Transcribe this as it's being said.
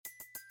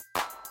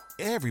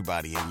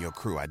Everybody in your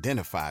crew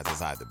identifies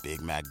as either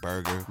Big Mac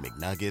Burger,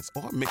 McNuggets,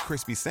 or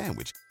McCrispy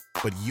Sandwich.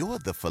 But you're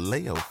the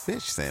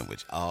Filet-O-Fish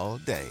Sandwich all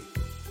day.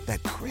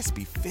 That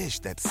crispy fish,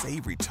 that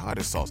savory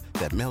tartar sauce,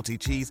 that melty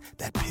cheese,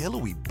 that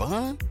pillowy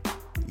bun.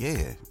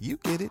 Yeah, you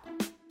get it.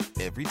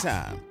 Every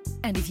time.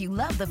 And if you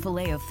love the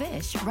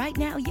Filet-O-Fish, right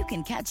now you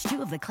can catch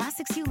two of the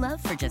classics you love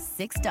for just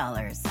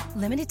 $6.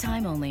 Limited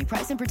time only.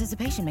 Price and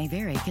participation may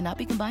vary. Cannot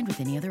be combined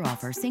with any other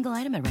offer. Single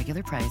item at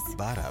regular price.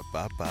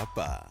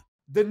 Ba-da-ba-ba-ba.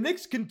 The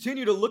Knicks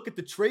continue to look at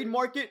the trade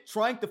market,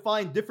 trying to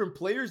find different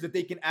players that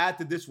they can add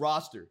to this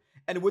roster.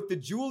 And with the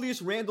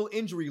Julius Randle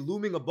injury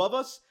looming above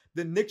us,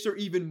 the Knicks are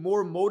even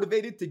more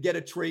motivated to get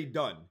a trade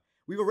done.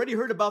 We've already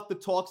heard about the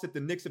talks that the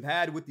Knicks have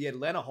had with the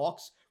Atlanta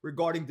Hawks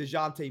regarding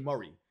DeJounte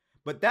Murray.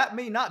 But that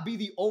may not be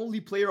the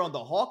only player on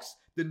the Hawks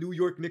the New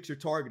York Knicks are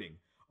targeting.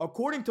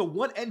 According to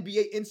one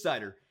NBA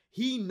insider,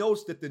 he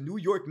notes that the New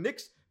York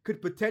Knicks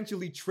could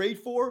potentially trade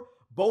for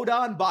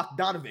Bojan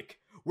Bogdanovic.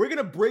 We're going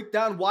to break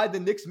down why the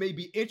Knicks may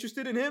be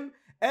interested in him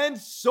and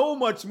so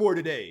much more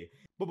today.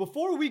 But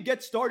before we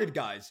get started,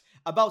 guys,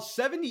 about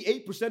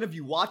 78% of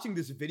you watching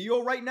this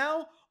video right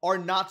now are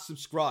not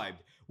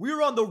subscribed.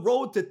 We're on the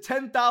road to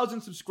 10,000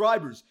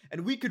 subscribers,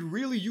 and we could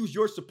really use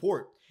your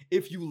support.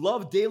 If you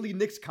love daily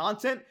Knicks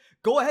content,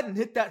 go ahead and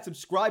hit that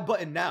subscribe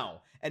button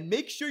now, and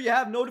make sure you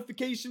have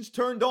notifications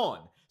turned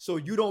on so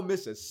you don't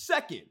miss a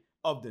second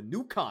of the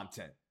new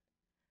content.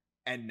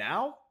 And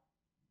now,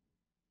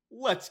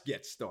 let's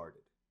get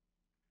started.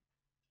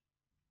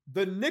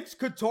 The Knicks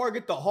could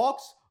target the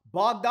Hawks'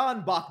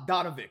 Bojan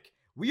Bogdanovic.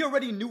 We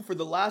already knew for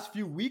the last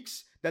few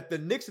weeks that the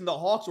Knicks and the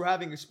Hawks were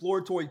having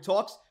exploratory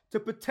talks to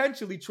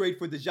potentially trade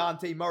for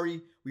DeJounte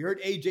Murray. We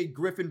heard AJ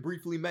Griffin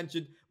briefly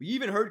mentioned. We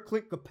even heard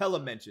Clint Capella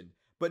mentioned.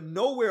 But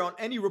nowhere on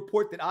any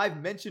report that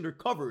I've mentioned or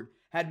covered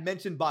had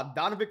mentioned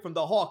Bogdanovic from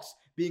the Hawks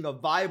being a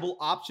viable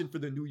option for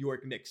the New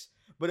York Knicks.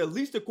 But at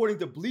least according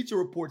to Bleacher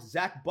Report's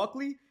Zach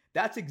Buckley,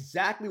 that's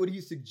exactly what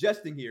he's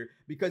suggesting here,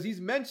 because he's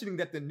mentioning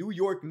that the New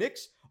York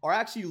Knicks are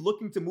actually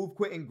looking to move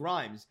Quentin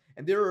Grimes,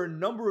 and there are a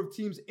number of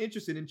teams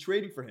interested in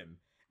trading for him.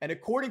 And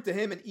according to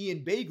him and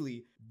Ian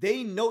Bagley,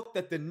 they note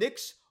that the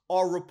Knicks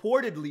are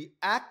reportedly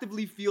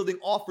actively fielding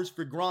offers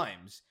for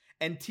Grimes,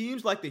 and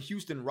teams like the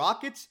Houston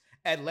Rockets,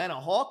 Atlanta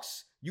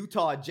Hawks,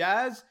 Utah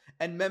Jazz,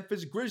 and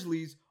Memphis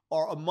Grizzlies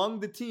are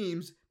among the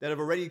teams that have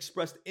already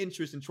expressed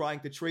interest in trying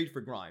to trade for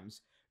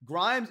Grimes.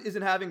 Grimes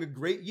isn't having a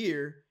great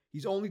year.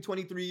 He's only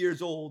 23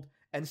 years old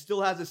and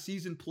still has a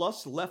season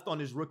plus left on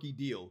his rookie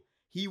deal.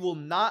 He will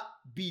not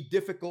be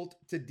difficult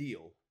to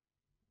deal.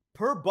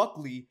 Per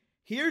Buckley,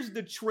 here's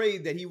the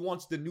trade that he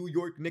wants the New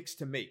York Knicks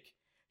to make.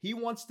 He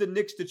wants the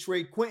Knicks to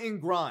trade Quentin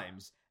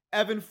Grimes,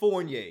 Evan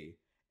Fournier,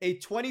 a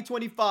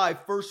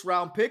 2025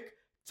 first-round pick,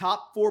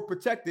 top 4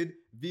 protected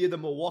via the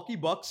Milwaukee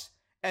Bucks,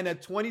 and a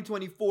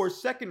 2024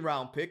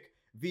 second-round pick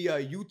via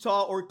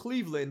Utah or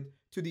Cleveland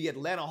to the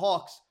Atlanta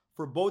Hawks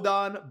for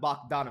Bojan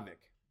Bogdanovic.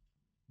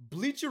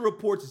 Bleacher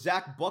Report's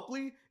Zach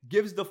Buckley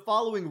gives the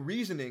following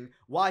reasoning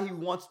why he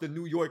wants the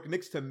New York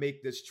Knicks to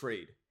make this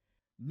trade.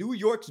 New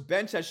York's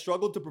bench has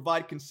struggled to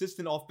provide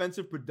consistent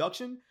offensive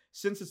production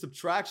since the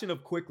subtraction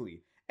of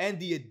Quickley, and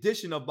the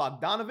addition of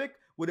Bogdanovic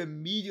would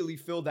immediately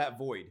fill that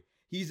void.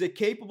 He's a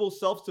capable,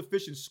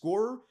 self-sufficient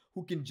scorer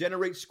who can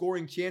generate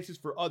scoring chances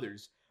for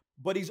others,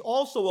 but he's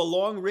also a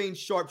long-range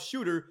sharp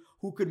shooter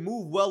who could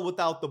move well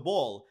without the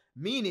ball,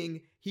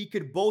 meaning he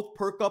could both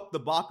perk up the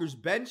Bockers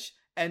bench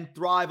and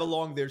thrive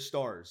along their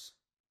stars.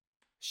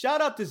 Shout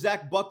out to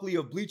Zach Buckley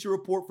of Bleacher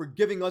Report for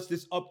giving us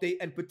this update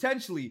and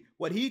potentially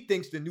what he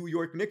thinks the New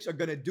York Knicks are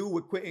going to do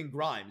with Quentin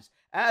Grimes.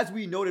 As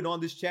we noted on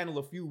this channel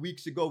a few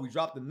weeks ago, we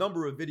dropped a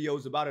number of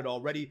videos about it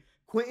already.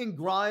 Quentin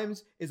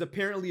Grimes is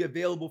apparently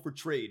available for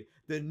trade.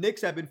 The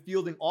Knicks have been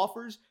fielding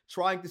offers,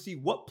 trying to see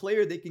what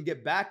player they can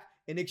get back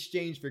in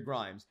exchange for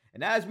Grimes.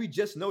 And as we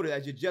just noted,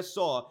 as you just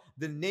saw,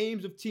 the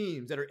names of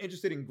teams that are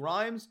interested in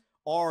Grimes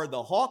are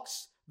the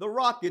Hawks, the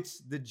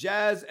Rockets, the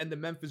Jazz, and the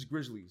Memphis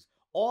Grizzlies.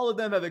 All of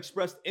them have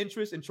expressed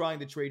interest in trying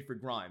to trade for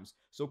Grimes.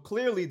 So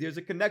clearly there's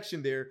a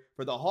connection there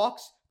for the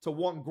Hawks to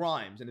want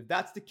Grimes. And if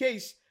that's the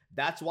case,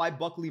 that's why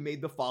Buckley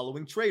made the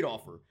following trade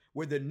offer,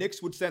 where the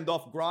Knicks would send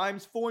off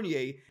Grimes,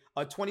 Fournier,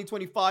 a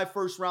 2025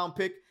 first-round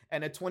pick,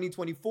 and a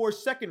 2024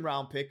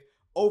 second-round pick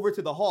over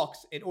to the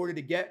Hawks in order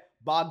to get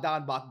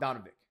Bojan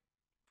Bogdanovic.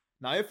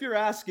 Now, if you're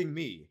asking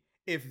me,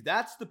 if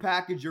that's the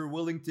package you're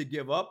willing to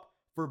give up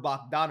for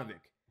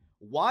Bogdanovic,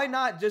 why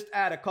not just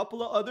add a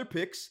couple of other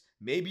picks,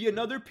 maybe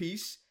another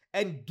piece,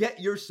 and get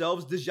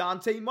yourselves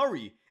DeJounte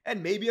Murray,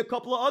 and maybe a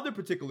couple of other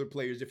particular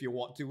players if you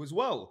want to as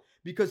well,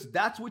 because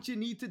that's what you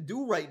need to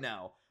do right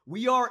now.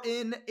 We are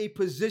in a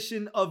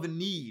position of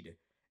need.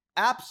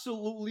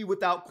 Absolutely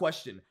without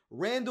question.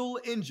 Randle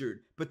injured,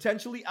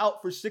 potentially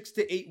out for 6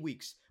 to 8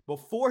 weeks.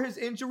 Before his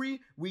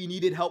injury, we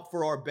needed help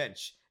for our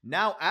bench.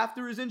 Now,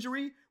 after his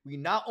injury, we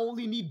not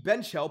only need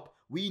bench help,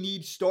 we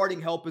need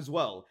starting help as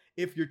well.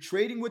 If you're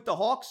trading with the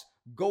Hawks,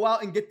 go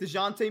out and get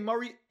DeJounte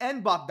Murray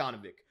and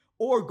Bogdanovic,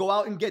 or go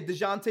out and get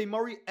DeJounte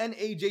Murray and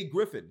AJ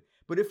Griffin.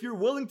 But if you're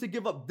willing to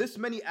give up this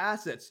many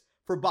assets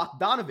for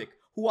Bogdanovic,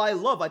 who I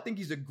love. I think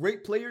he's a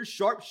great player,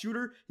 sharp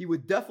shooter. He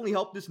would definitely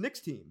help this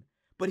Knicks team.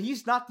 But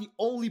he's not the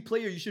only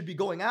player you should be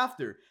going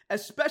after,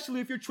 especially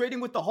if you're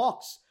trading with the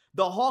Hawks.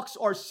 The Hawks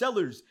are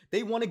sellers.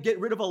 They want to get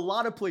rid of a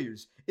lot of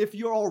players. If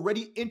you're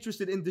already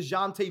interested in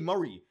DeJounte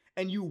Murray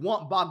and you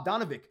want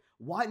Bogdanovic,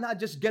 why not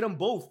just get them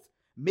both?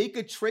 Make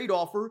a trade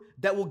offer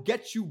that will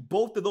get you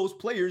both of those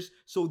players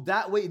so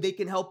that way they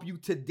can help you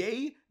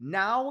today,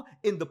 now,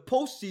 in the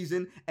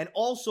postseason, and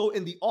also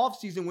in the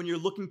offseason when you're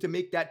looking to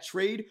make that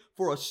trade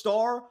for a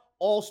star,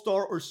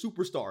 all-star, or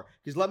superstar.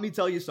 Because let me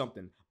tell you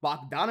something.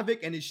 Bogdanovic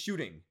and his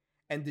shooting,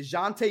 and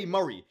DeJounte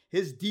Murray,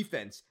 his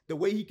defense, the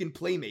way he can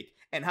play make,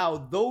 and how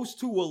those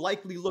two will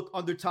likely look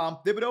under Tom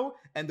Thibodeau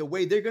and the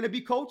way they're going to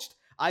be coached,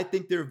 I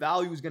think their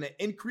value is going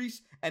to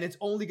increase, and it's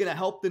only going to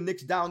help the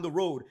Knicks down the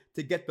road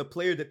to get the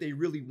player that they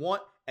really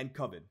want and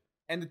covet.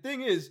 And the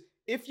thing is,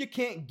 if you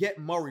can't get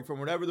Murray from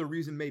whatever the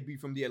reason may be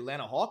from the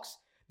Atlanta Hawks,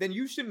 then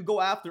you shouldn't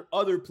go after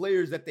other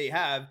players that they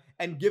have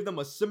and give them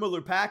a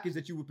similar package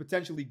that you would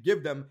potentially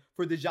give them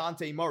for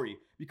DeJounte Murray.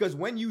 Because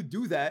when you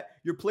do that,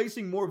 you're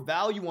placing more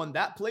value on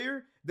that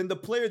player than the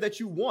player that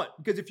you want.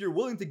 Because if you're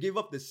willing to give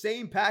up the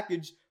same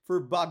package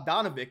for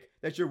Bogdanovic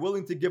that you're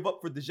willing to give up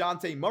for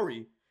DeJounte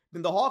Murray,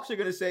 then the Hawks are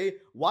going to say,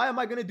 why am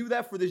I going to do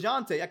that for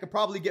DeJounte? I could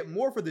probably get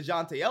more for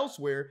DeJounte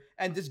elsewhere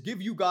and just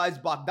give you guys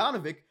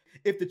Bogdanovic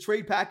if the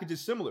trade package is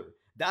similar.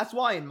 That's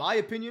why, in my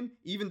opinion,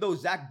 even though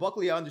Zach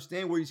Buckley, I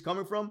understand where he's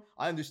coming from.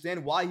 I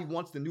understand why he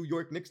wants the New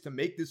York Knicks to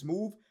make this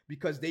move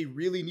because they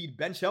really need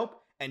bench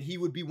help, and he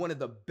would be one of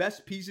the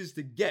best pieces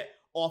to get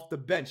off the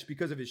bench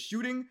because of his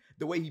shooting,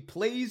 the way he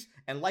plays,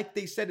 and like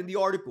they said in the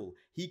article,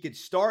 he could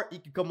start, he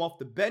could come off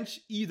the bench.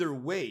 Either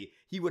way,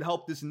 he would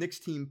help this Knicks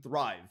team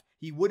thrive.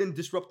 He wouldn't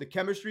disrupt the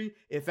chemistry.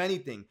 If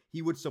anything,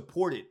 he would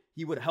support it.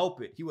 He would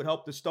help it. He would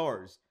help the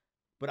stars.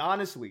 But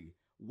honestly,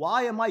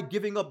 why am I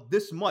giving up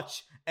this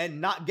much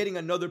and not getting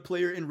another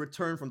player in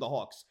return from the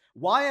Hawks?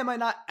 Why am I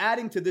not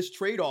adding to this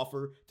trade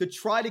offer to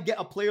try to get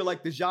a player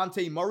like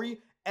DeJounte Murray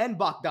and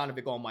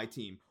Bogdanovic on my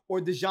team? Or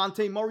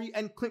DeJounte Murray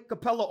and Clint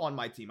Capella on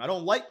my team? I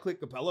don't like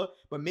Clint Capella,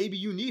 but maybe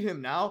you need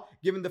him now,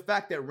 given the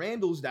fact that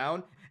Randall's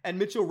down and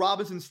Mitchell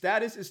Robinson's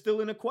status is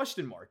still in a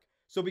question mark.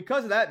 So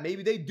because of that,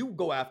 maybe they do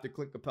go after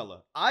Clint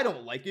Capella. I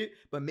don't like it,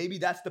 but maybe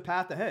that's the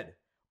path ahead.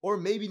 Or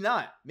maybe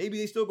not. Maybe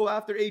they still go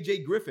after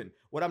AJ Griffin.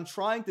 What I'm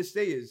trying to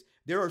say is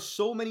there are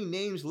so many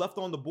names left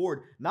on the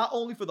board, not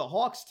only for the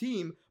Hawks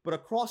team, but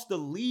across the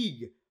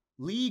league.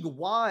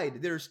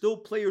 League-wide, there are still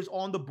players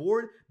on the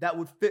board that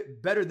would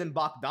fit better than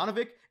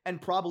Bogdanovic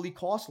and probably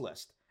cost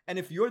less. And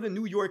if you're the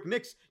New York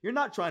Knicks, you're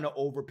not trying to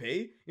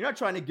overpay. You're not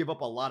trying to give up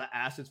a lot of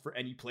assets for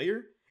any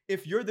player.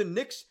 If you're the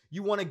Knicks,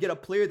 you want to get a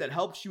player that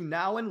helps you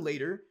now and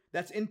later,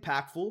 that's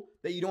impactful,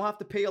 that you don't have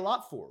to pay a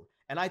lot for.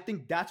 And I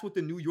think that's what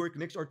the New York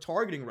Knicks are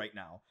targeting right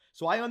now.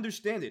 So I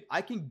understand it.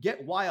 I can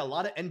get why a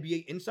lot of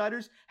NBA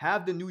insiders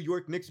have the New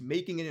York Knicks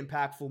making an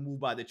impactful move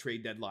by the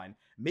trade deadline,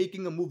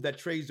 making a move that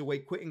trades away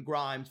Quentin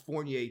Grimes,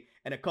 Fournier,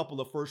 and a couple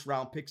of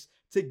first-round picks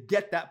to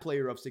get that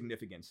player of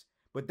significance.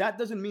 But that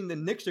doesn't mean the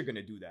Knicks are going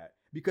to do that.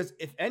 Because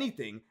if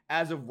anything,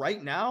 as of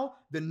right now,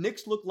 the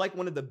Knicks look like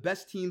one of the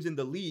best teams in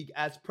the league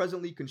as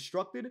presently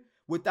constructed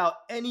without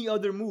any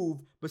other move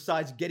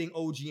besides getting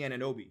OG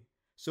Anunoby.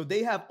 So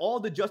they have all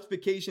the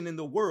justification in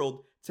the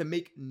world to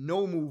make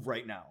no move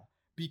right now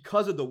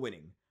because of the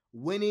winning.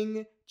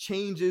 Winning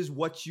changes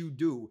what you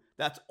do.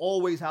 That's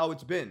always how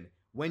it's been.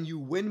 When you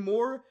win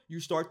more, you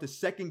start to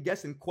second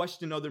guess and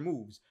question other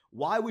moves.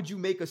 Why would you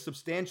make a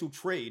substantial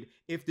trade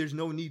if there's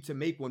no need to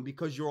make one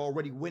because you're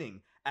already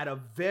winning at a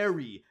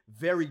very,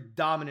 very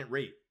dominant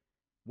rate?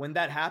 When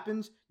that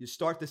happens, you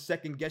start to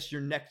second guess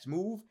your next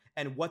move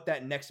and what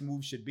that next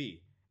move should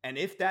be. And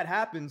if that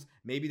happens,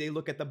 maybe they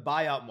look at the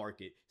buyout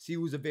market, see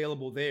who's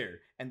available there.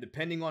 And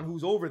depending on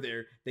who's over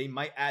there, they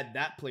might add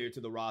that player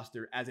to the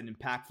roster as an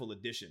impactful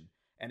addition.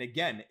 And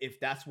again, if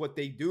that's what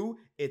they do,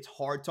 it's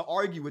hard to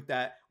argue with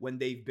that when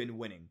they've been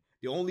winning.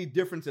 The only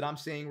difference that I'm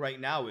saying right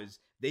now is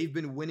they've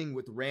been winning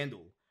with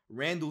Randall.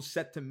 Randall's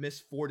set to miss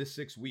 4 to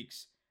 6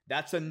 weeks.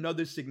 That's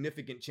another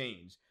significant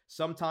change.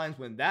 Sometimes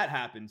when that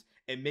happens,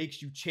 it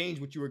makes you change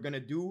what you were going to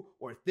do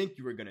or think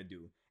you were going to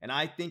do. And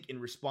I think in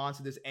response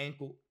to this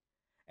Randall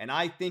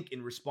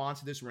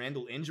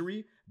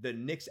injury, the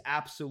Knicks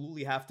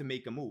absolutely have to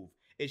make a move.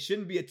 It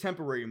shouldn't be a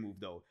temporary move,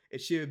 though.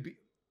 It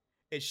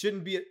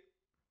shouldn't be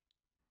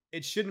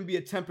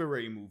a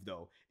temporary move,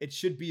 though. It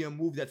should be a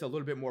move that's a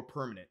little bit more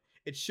permanent.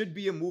 It should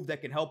be a move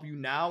that can help you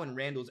now in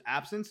Randall's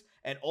absence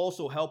and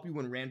also help you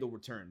when Randall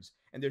returns.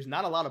 And there's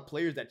not a lot of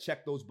players that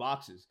check those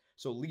boxes.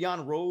 So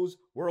Leon Rose,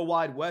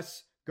 Worldwide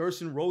West,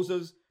 Gerson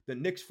Rosas, the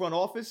Knicks front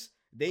office,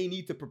 they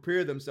need to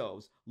prepare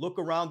themselves, look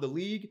around the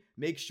league,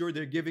 make sure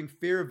they're giving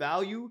fair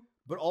value,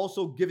 but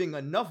also giving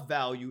enough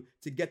value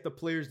to get the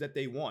players that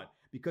they want.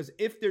 Because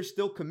if they're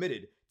still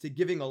committed to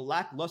giving a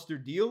lackluster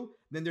deal,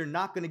 then they're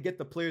not going to get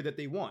the player that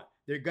they want.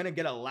 They're going to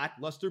get a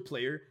lackluster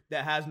player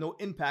that has no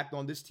impact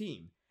on this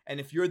team. And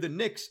if you're the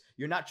Knicks,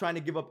 you're not trying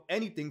to give up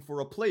anything for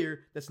a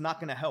player that's not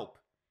going to help.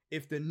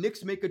 If the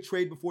Knicks make a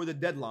trade before the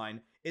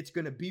deadline, It's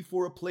going to be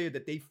for a player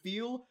that they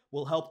feel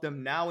will help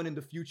them now and in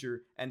the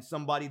future, and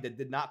somebody that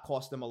did not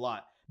cost them a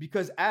lot.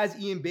 Because as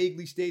Ian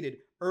Begley stated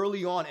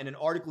early on in an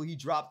article he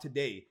dropped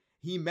today,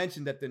 he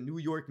mentioned that the New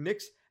York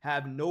Knicks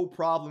have no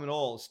problem at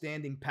all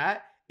standing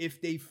pat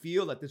if they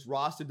feel that this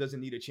roster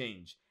doesn't need a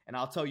change. And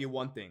I'll tell you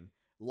one thing.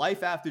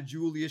 Life after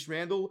Julius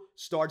Randle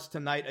starts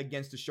tonight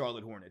against the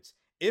Charlotte Hornets.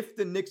 If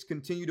the Knicks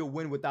continue to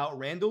win without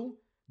Randle,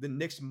 the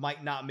Knicks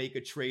might not make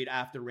a trade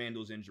after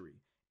Randle's injury.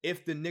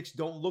 If the Knicks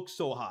don't look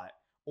so hot,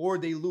 or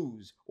they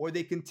lose, or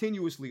they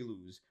continuously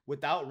lose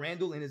without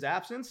Randle in his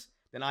absence,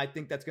 then I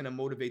think that's going to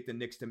motivate the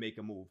Knicks to make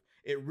a move.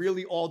 It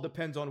really all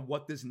depends on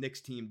what this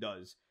Knicks team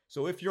does.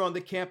 So if you're on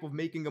the camp of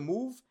making a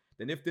move,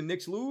 then if the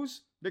Knicks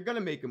lose, they're going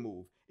to make a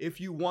move. If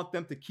you want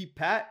them to keep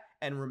pat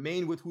and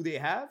remain with who they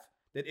have,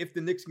 then if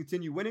the Knicks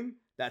continue winning,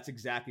 that's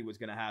exactly what's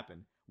going to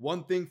happen.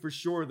 One thing for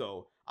sure,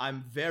 though,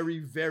 I'm very,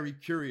 very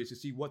curious to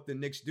see what the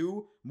Knicks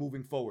do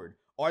moving forward.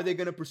 Are they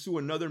going to pursue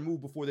another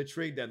move before the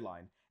trade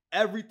deadline?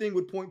 Everything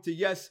would point to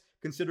yes,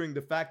 considering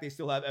the fact they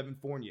still have Evan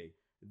Fournier.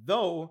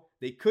 Though,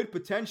 they could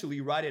potentially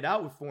ride it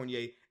out with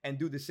Fournier and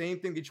do the same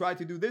thing they tried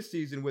to do this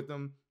season with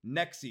him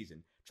next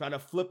season. Try to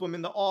flip him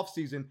in the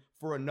offseason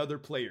for another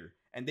player.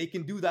 And they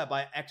can do that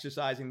by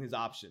exercising his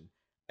option.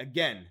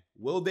 Again,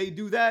 will they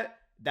do that?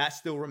 That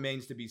still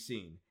remains to be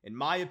seen. In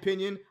my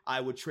opinion,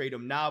 I would trade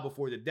him now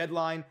before the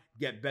deadline,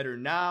 get better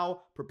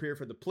now, prepare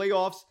for the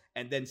playoffs,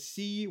 and then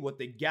see what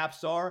the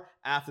gaps are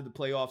after the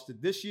playoffs to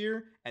this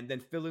year, and then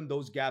fill in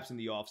those gaps in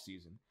the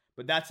offseason.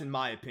 But that's, in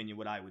my opinion,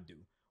 what I would do.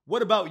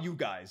 What about you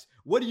guys?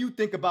 What do you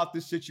think about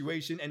this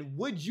situation, and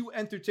would you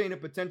entertain a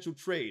potential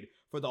trade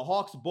for the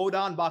Hawks'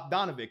 Bojan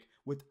Bogdanovic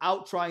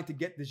without trying to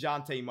get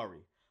DeJounte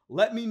Murray?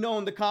 Let me know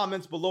in the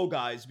comments below,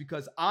 guys,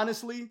 because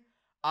honestly,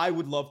 I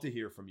would love to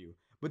hear from you.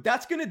 But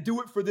that's going to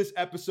do it for this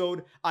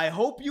episode. I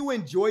hope you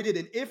enjoyed it,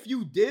 and if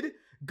you did,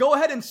 go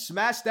ahead and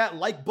smash that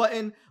like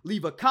button,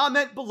 leave a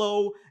comment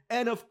below,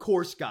 and of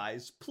course,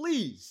 guys,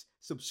 please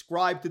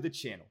subscribe to the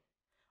channel.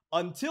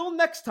 Until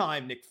next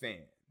time, Knicks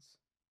fans.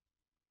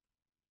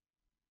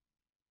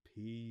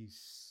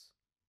 Peace.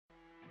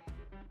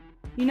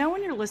 You know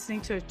when you're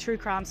listening to a true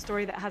crime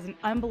story that has an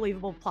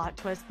unbelievable plot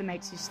twist that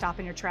makes you stop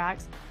in your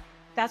tracks?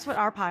 That's what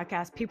our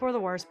podcast, People Are the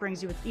Worst,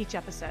 brings you with each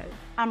episode.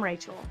 I'm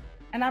Rachel.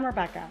 And I'm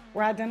Rebecca.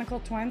 We're identical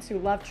twins who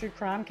love true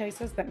crime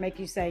cases that make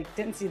you say,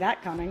 didn't see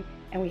that coming,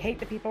 and we hate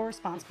the people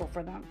responsible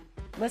for them.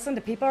 Listen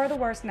to People Are the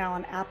Worst now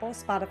on Apple,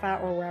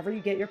 Spotify, or wherever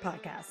you get your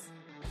podcasts.